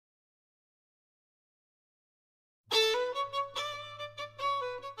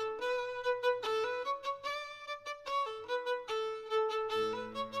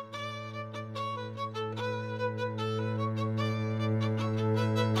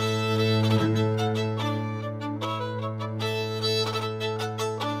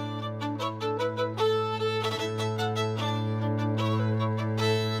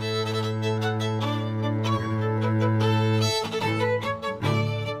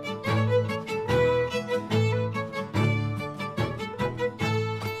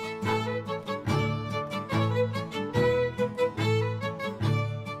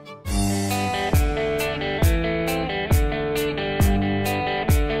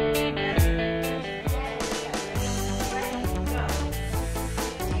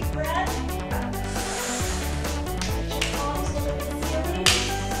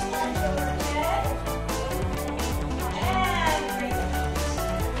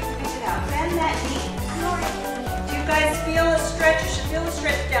guys feel a stretch, you should feel a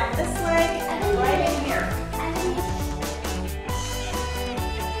stretch down this leg and right in here.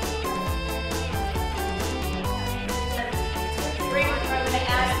 Bring it from the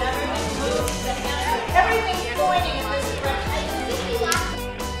ass, everything moves, the hands, everything's pointing in this direction.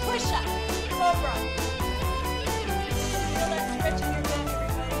 Push up, cobra. Feel that stretch in your back,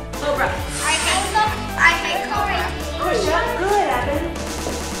 everybody. Cobra. I hate cobra. Push up, good, Evan.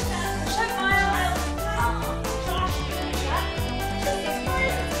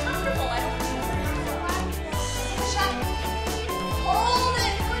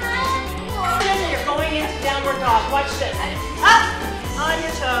 Downward dog. Watch this. Up on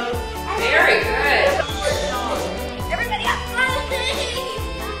your toes. Very good. Everybody up.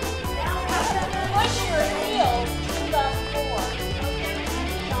 Push your heels to the floor.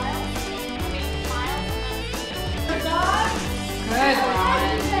 Good dog. Good, Ron.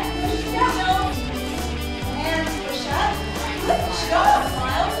 And push up. Push up.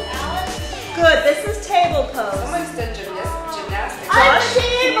 Smiles. Alice. Good. This is table pose. Someone's done gymnastics. Josh, can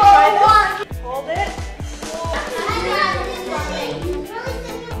you try this? Hold it.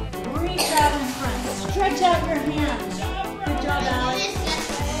 Reach out in front. Stretch out your hands. Good job, Alex.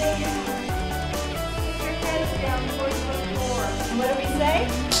 Keep your head down towards the floor. And what do we say?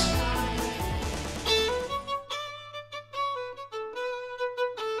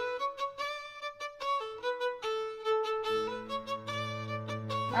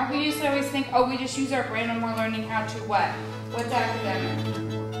 We used to always think, oh, we just use our brain when we're learning how to what? What's academic?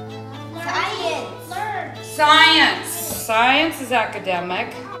 Science. Learn. Science. Science is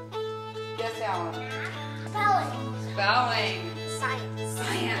academic. Yes, Alan. Spelling. Spelling. Science.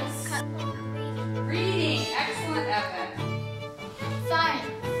 Science. Reading. Excellent, Evan.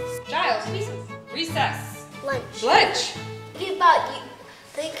 Science. Giles. Recess. Lunch. Lunch.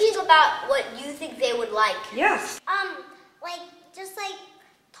 Thinking about what you think they would like. Yes. Just like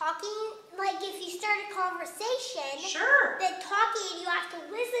talking, like if you start a conversation, Sure. then talking, you have to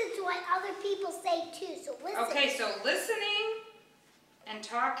listen to what other people say too, so listen. Okay, so listening and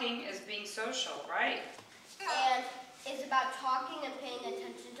talking is being social, right? And it's about talking and paying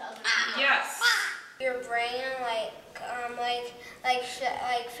attention to other people. Yes. Your brain,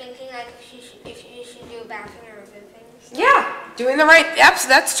 thinking if you should do bad thing or good things. Yeah, doing the right,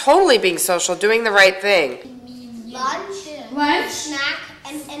 that's totally being social, doing the right thing. Lunch, snack,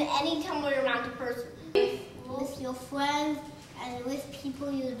 and anytime we're around a person. With your friends and with people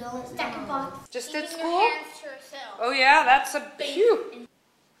you don't stack a box. Just at Keeping school? your hands to yourself. Oh yeah, that's a cute.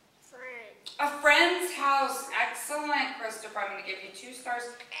 Friends. A friend's house. Excellent, Christopher. I'm going to give you 2 stars.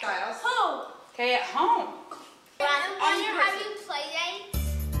 Giles. Home. Okay, at home. And when you're having play dates,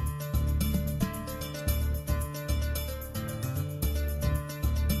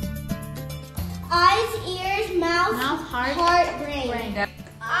 eyes, ears, mouth, heart, brain.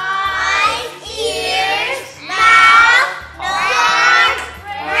 Eyes, ears, mouth, heart,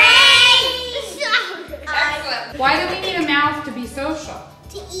 brain. Excellent. Why do we need a mouth to be social?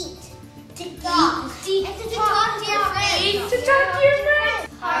 To eat, to talk, and to talk to your friends. Eat to talk to your friends.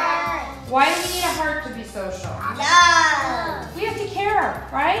 Heart. Why do we need a heart to be social? Love. We have to care,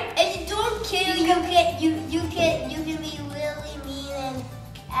 right? If you don't care, you can be really mean and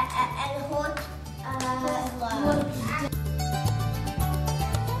hurt.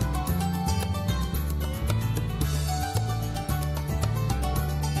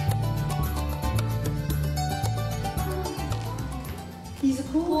 He's a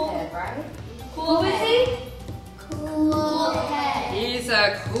cool head, right? Cool is he? Cool head. He's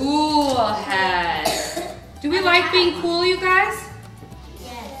a cool head. Do we like being cool, you guys?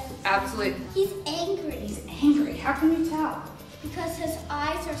 Yes. Absolutely. He's angry. He's angry. How can you tell? Because his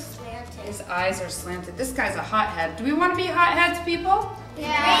eyes are slanted. His eyes are slanted. This guy's a hothead. Do we want to be hotheads, people?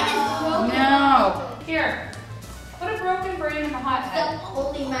 Yeah. Brain is broken. No. Here. Put a broken brain in the hothead.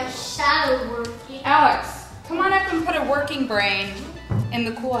 Only my shadow working. Alex, come on up and put a working brain in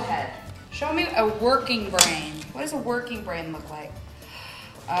the cool head. Show me a working brain. What does a working brain look like?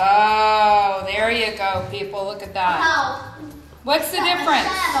 Oh, there you go, people. Look at that. How? What's the difference?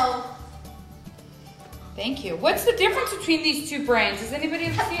 Shadow. Thank you. What's the difference between these 2 brains? Does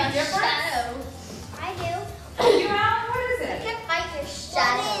anybody see a difference? Shadow. I do. You, Alan? What is it? Can't fight your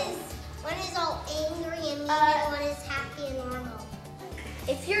shadow. One is all angry and mean, and one is happy and normal.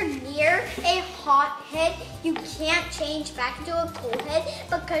 If you're near a hot head, you can't change back into a cool head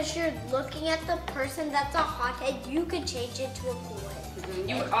because you're looking at the person that's a hot head. You could change into a cool head.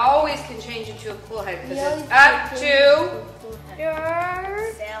 You always can change into a cool head because No, it's you up can't. to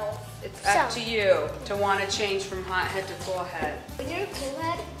Yourself. it's up to you to want to change from hot head to cool head. When you're a cool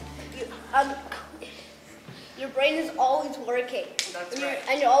head, your brain is always working. That's and right.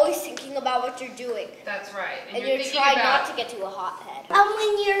 And you're always thinking about what you're doing. That's right. And you're thinking trying about, not to get to a hothead.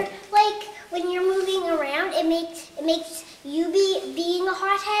 When you're moving around, it makes you being a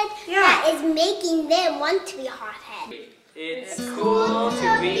hothead. Yeah. That is making them want to be a hothead. It's cool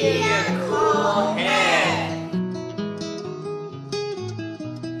to be a cool head.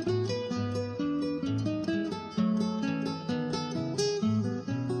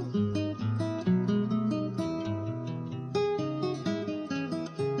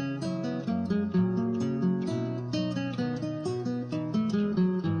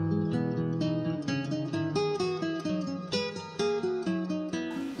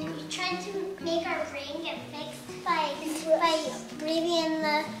 By breathing in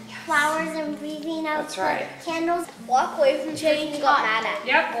the flowers and breathing out That's right. the candles. Walk away from the person you got mad at.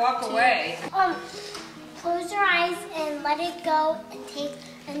 Yep, walk away. Close your eyes and let it go and take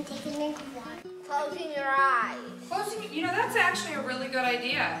a drink of water. Closing your eyes. You know, that's actually a really good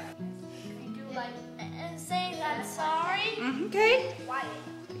idea. And saying I'm sorry. Okay. Why?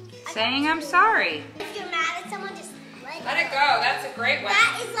 Saying I'm sorry. If you're mad at someone, just Let it go. That's a great one.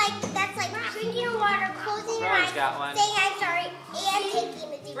 That's like drinking water, closing your Rowan's eyes, got one. saying I'm sorry, and taking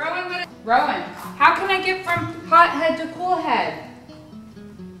a deep breath. Rowan, how can I get from hot head to cool head?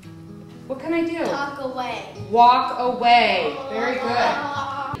 What can I do? Walk away. Walk away. Very good.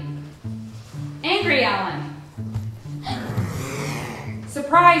 Angry Alan.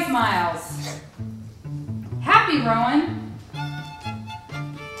 Surprise Miles. Happy Rowan.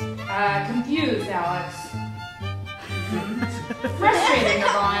 Confused Alex. Frustrating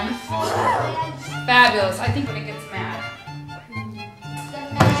Yvonne. Fabulous. I think when it gets mad.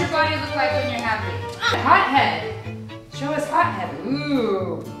 What's your body look like when you're happy? Hot head. Show us hot head.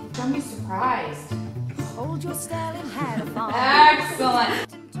 Ooh. Don't be surprised. Hold your style and have fun. Excellent.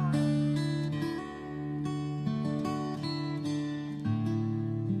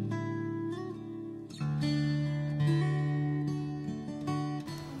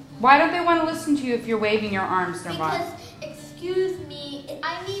 Why don't they want to listen to you if you're waving your arms, Nirvana? Because, excuse me,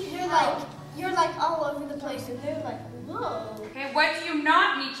 I need you're like all over the place, and they're like, whoa. Okay, what do you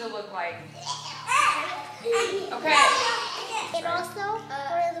not need to look like? Okay. And also,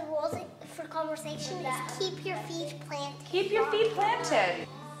 one of the rules for conversation is keep your feet planted. Keep your feet planted.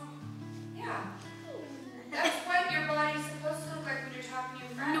 Yeah. That's what your body's supposed to look like when you're talking to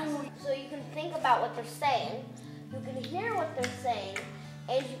your friends. So you can think about what they're saying, you can hear what they're saying,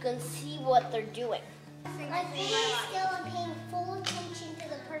 and you can see what they're doing. Like being still and paying full attention to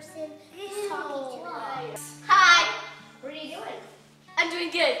the person who's talking to them. Hi! What are you doing? I'm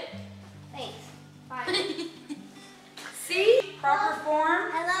doing good. Thanks. Bye. See? Proper form.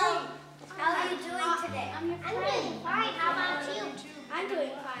 Hello. How are you doing today? I'm doing fine. How about you? I'm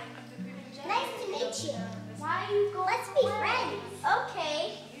doing fine. Nice to meet you. Why are you going? Let's be friends. Okay.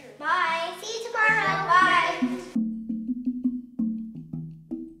 Bye. See you tomorrow. Bye.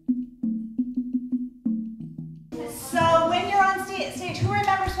 So when you're on stage, who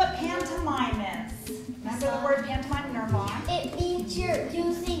remembers what pantomime is? Remember the word pantomime, Nirvana? It means you're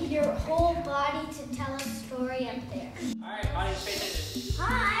using your whole body to tell a story up there. Alright, audience, pay attention.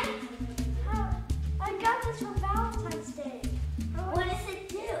 Hi. I got this for Valentine's Day. What does it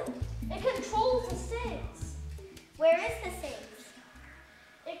do? It controls the sings. Where is the Sings?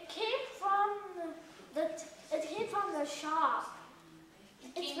 It came from the shop.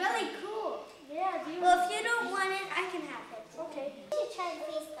 It's really cool. Yeah, do you Well, if you don't want it, I can have it. Okay. You try to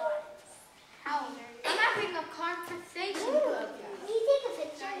face the audience. How? I'm having a conversation Ooh, with you. can you take a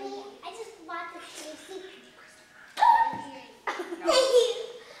picture of me? I just want the Tracy. Thank you.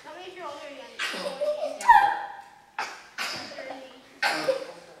 Let me show you.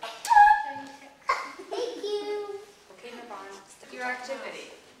 Thank you. Okay, Nirvana. Your activity.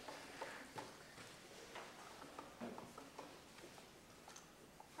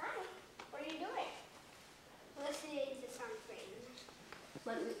 Hi. What are you doing? Listening to some friends.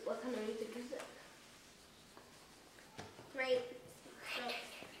 What kind of music is it? Great.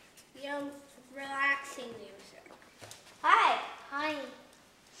 Relaxing music. Hi. Hi.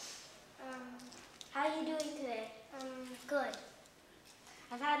 How are you doing today? Good.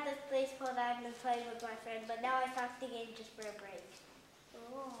 I've had this baseball that I've been playing with my friend, but now I stopped the game just for a break.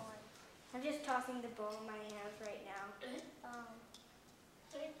 Oh. I'm just tossing the ball in my hands right now.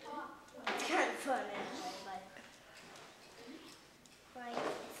 It's kind of fun anyway, but right,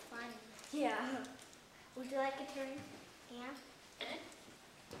 it's fun. Yeah. Would you like a turn? Yeah.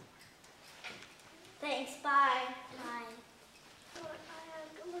 Thanks. Bye. Bye.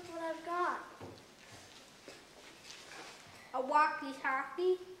 Look what I've got. A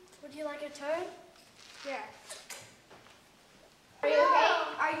walkie-talkie. Would you like a turn? Yeah.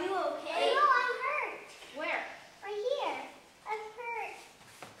 Are you okay? No, I'm hurt. Where? Right here. I'm hurt.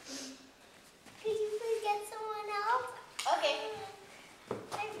 Could you please get someone else? Okay.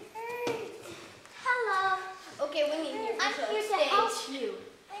 I'm hurt. Hello. Okay, we need you. I'm here to help you.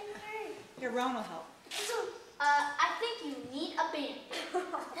 I'm hurt. Your Ron will help. I think you need a band.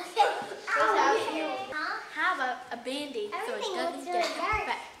 Huh? Have a band-aid so it Everything doesn't looks get really hurt.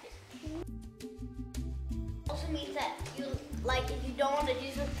 infected. Also means that you, like, if you don't want to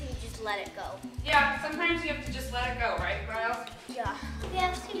do something, you just let it go. Yeah, sometimes you have to just let it go, right, Riles? Yeah. We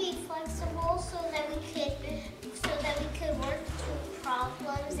have to be flexible so that we could work through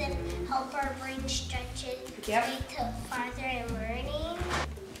problems and help our brain stretch it Yep. to farther in learning.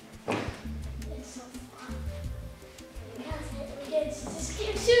 It's so fun. We just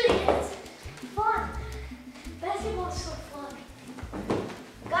keep shooting it. Fun. Basketball's so fun.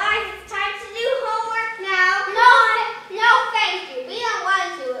 Guys, it's time to do homework now. No, thank you. We don't want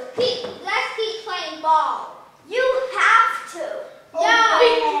to. Let's keep playing ball. You have to. No.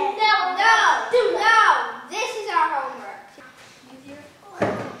 This is our homework.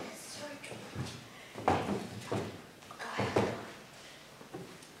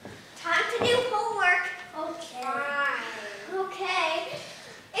 Time to do homework. Okay. Okay.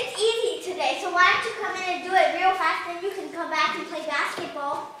 It's easy today, so why don't you come in and do it real fast, then you can come back and play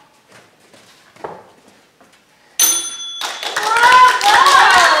basketball.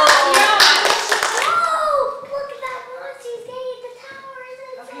 Look at that monster. He's getting at the tower.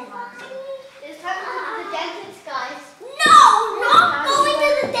 Isn't it so funny? It's time to go to the dentist, guys. No, not going to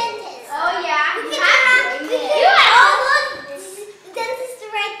the dentist. Oh yeah. We You can have have to. the dentist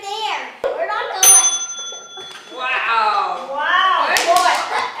is right there. We're not going. Wow. Wow. Good. Boy,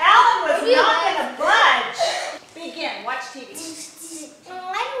 Alan was not going to budge. Begin. Watch TV.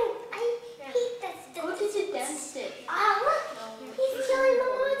 I hate that Go to the dentist. Oh, look. He's killing the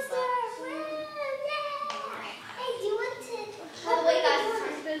monster. Wow, yeah. Hey, do you want to? Oh wait, guys, it's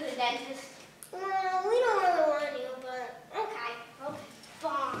time to go to the dentist. We don't really want to, but okay.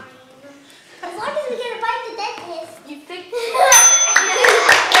 Fine. As long as we get a bite the dentist. You think?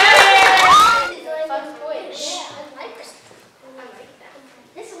 Fun toy. Yeah, I like this. I like that.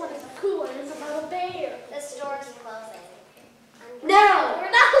 This one is a cool one. It's about a bear. The store's closing. No,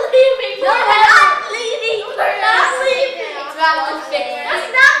 We're not leaving. No, we're not leaving. We're not leaving. It's not to fix it. That's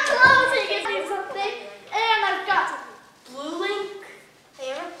not closing. It's something. And I've got Blue link.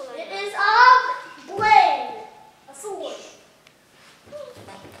 it is a blade. A sword.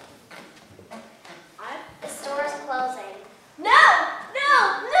 The store's closing. No.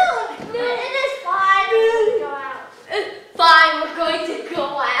 It is fine. Go out. Fine, we're going to go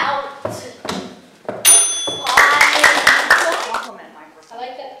out. Compliment microphone. I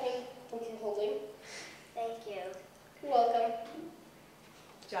like that thing you're holding. Thank you. You're welcome.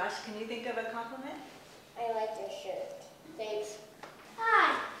 Josh, can you think of a compliment? I like your shirt. Thanks.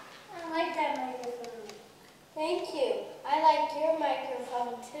 Hi. I like that microphone. Thank you. I like your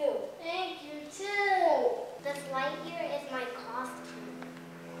microphone too. Thank you too. This light here is my costume.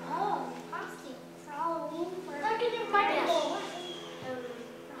 Oh, costume for Halloween. For Look at your microphone. For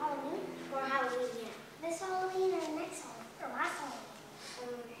Halloween. For Halloween, yeah. This Halloween or next Halloween or last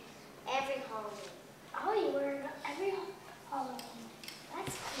Halloween. Every Halloween. Oh, you wear it every Halloween.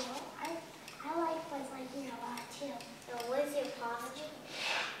 That's cool. I like Buzz Lightyear a lot too. So what is your costume?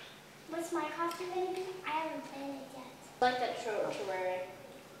 What's my costume gonna be? I haven't planned it yet. I like that shirt you're wearing.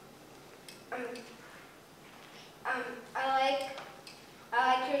 I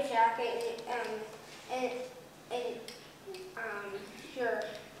like your jacket and your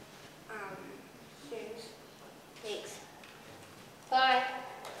shoes. Thanks. Bye.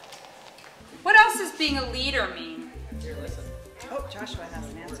 What else does being a leader mean? Here, listen. Oh, Joshua has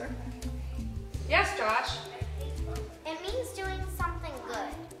an answer. Yes, Josh. It means doing something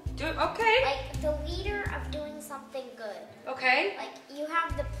good. Okay. Like the leader of doing something good. Okay. Like you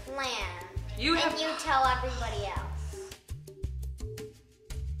have the plan. You have. And you tell everybody else.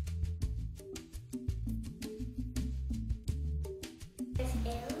 There's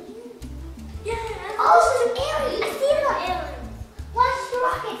aliens? Yeah. Oh, there's aliens. I see the aliens. Launch the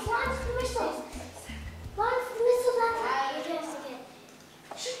rockets. Launch the missiles. Launch the missiles at them.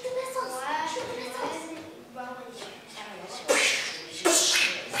 Shoot the missiles. Shoot the missiles.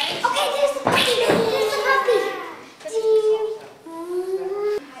 Okay, there's the puppy. There's the puppy.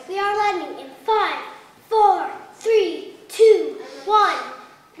 We are landing in 5, 4, 3, 2, 1.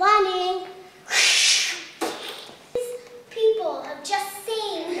 Landing. These people have just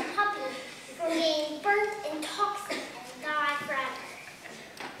saved the puppy from being burnt and toxic and die forever.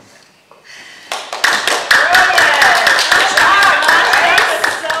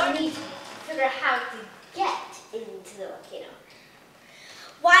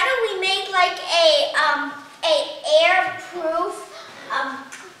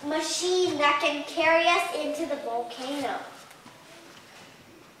 machine that can carry us into the volcano.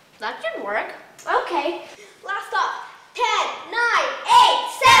 That should work. Okay. Last stop. 10, 9, 8,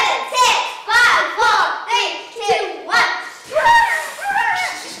 7, 6, 5, 4, 3, 2, 1.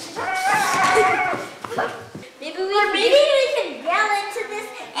 Maybe we can yell into this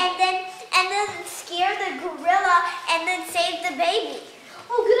and then scare the gorilla and then save the baby.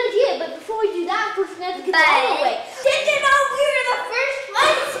 Oh, good idea. But before we do that, first we have to get the ball away. Did you know we were the first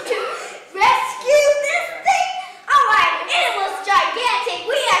ones to rescue this thing? Alright, it was gigantic.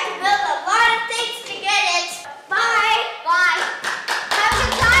 We had to build a lot of things to get it. Bye. Bye. Have a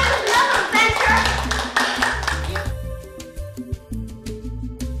good time with Love Adventure.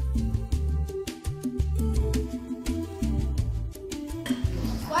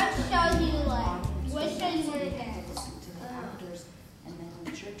 What show do you like? What show do you want to get? And then when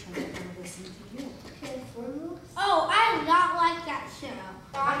it's your turn, they're going to listen to you. Oh, I do not like that show.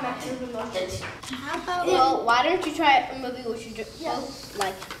 I'm Master of Emotions. How about Well, why don't you try a movie we should both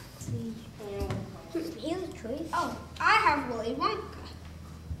like? Here's a choice. Oh, I have Willy Wonka.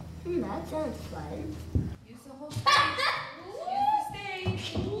 That sounds fun. Use the whole stage. Use the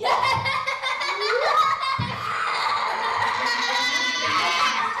stage.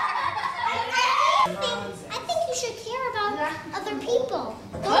 I think you should care about other people.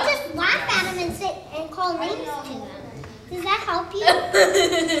 Don't just laugh at them and sit and call names to them. Does that help you? Does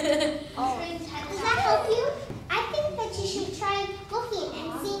that help you? I think that you should try looking and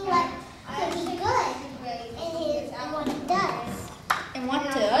seeing what could be good in what he does. And what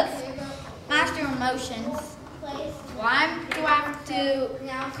does? Master Emotions. Why do I have to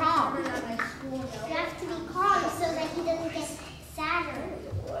now calm? You have to be calm so that he doesn't get sadder.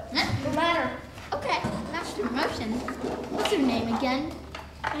 No matter. Okay, Master Emotions. What's your name again?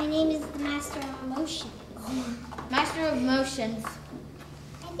 My name is the Master of Emotion. Master of Emotions.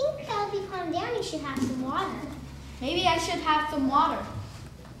 I think that would be calm down. You should have some water. Maybe I should have some water.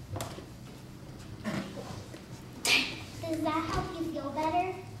 Does that help you feel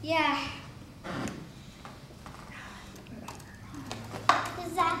better? Yeah.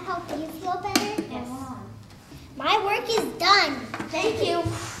 Does that help you feel better? Yes. My work is done. Thank you.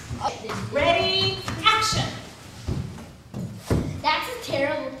 Ready, action. That's a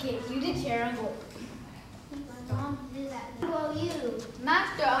terrible kid. You did terrible. Well, you.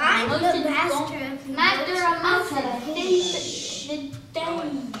 Master of I'm the Emotions. Master of Master of Emotions.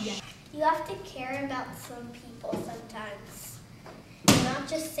 You have to care about some people sometimes. Not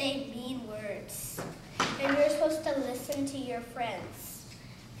just say mean words. And you're supposed to listen to your friends.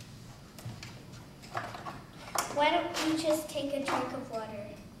 Why don't you just take a drink of water?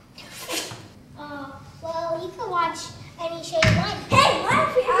 Well, you can watch any show you want. Hey, what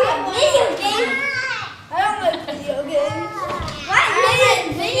if we have a video game? I don't like video games. My favorite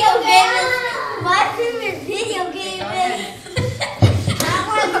video game is my favorite video game is. I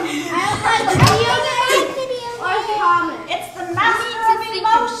don't like video games or comics. It's the Master of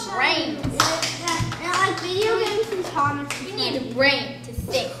Emotions. Brains. I don't like video games and comics. You need a brain to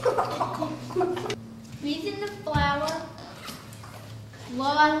think. Squeeze in the flour. Blow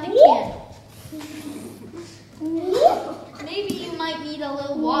out the candle. Maybe you might need a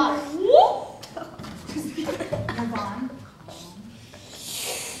little water.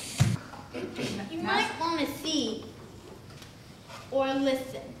 You might want to see or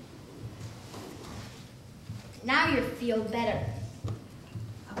listen. Now you feel better.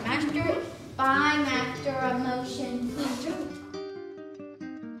 Master, bye, Master Emotions.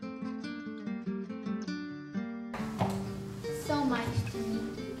 So nice to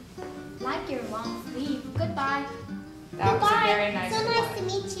meet you. Like your long sleeve. Goodbye. That was a very nice So one. nice to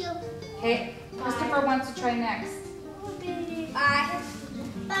meet you. Okay, Christopher wants to try next. Bye.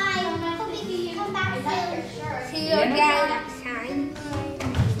 Bye. Hope you can come back soon. See you again next time.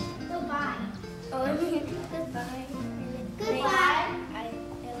 Goodbye. Goodbye. Goodbye. I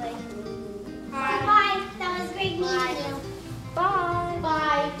like you. Goodbye. That was great meeting you. Bye.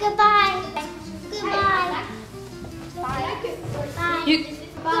 Bye. Goodbye. Goodbye. Bye. You,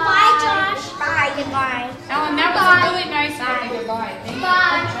 Goodbye, Josh. Bye. Goodbye. Alan, that was a really nice one. Goodbye. Thank you.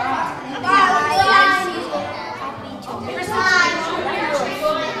 Bye. Good job.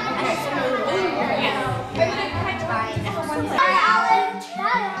 Bye, Alan.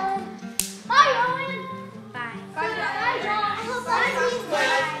 Bye, Alan. Bye, Alan. Bye. Bye, Josh. I hope I see you.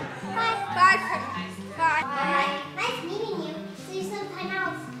 Bye. Bye. Bye. Nice meeting you. See you sometime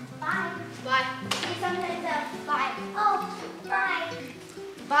else. Bye. Bye. See you sometime else. Bye. Oh, bye.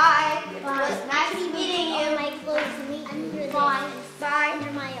 Bye. It was nice meeting you. My clothes meet. Bye. Bye.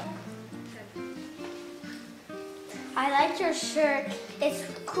 Under my I like your shirt. It's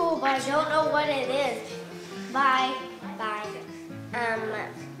cool, but I don't know what it is. Bye. Bye.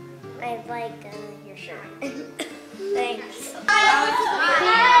 I like your shirt. Thanks. Bye.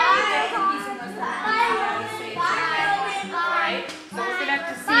 Bye.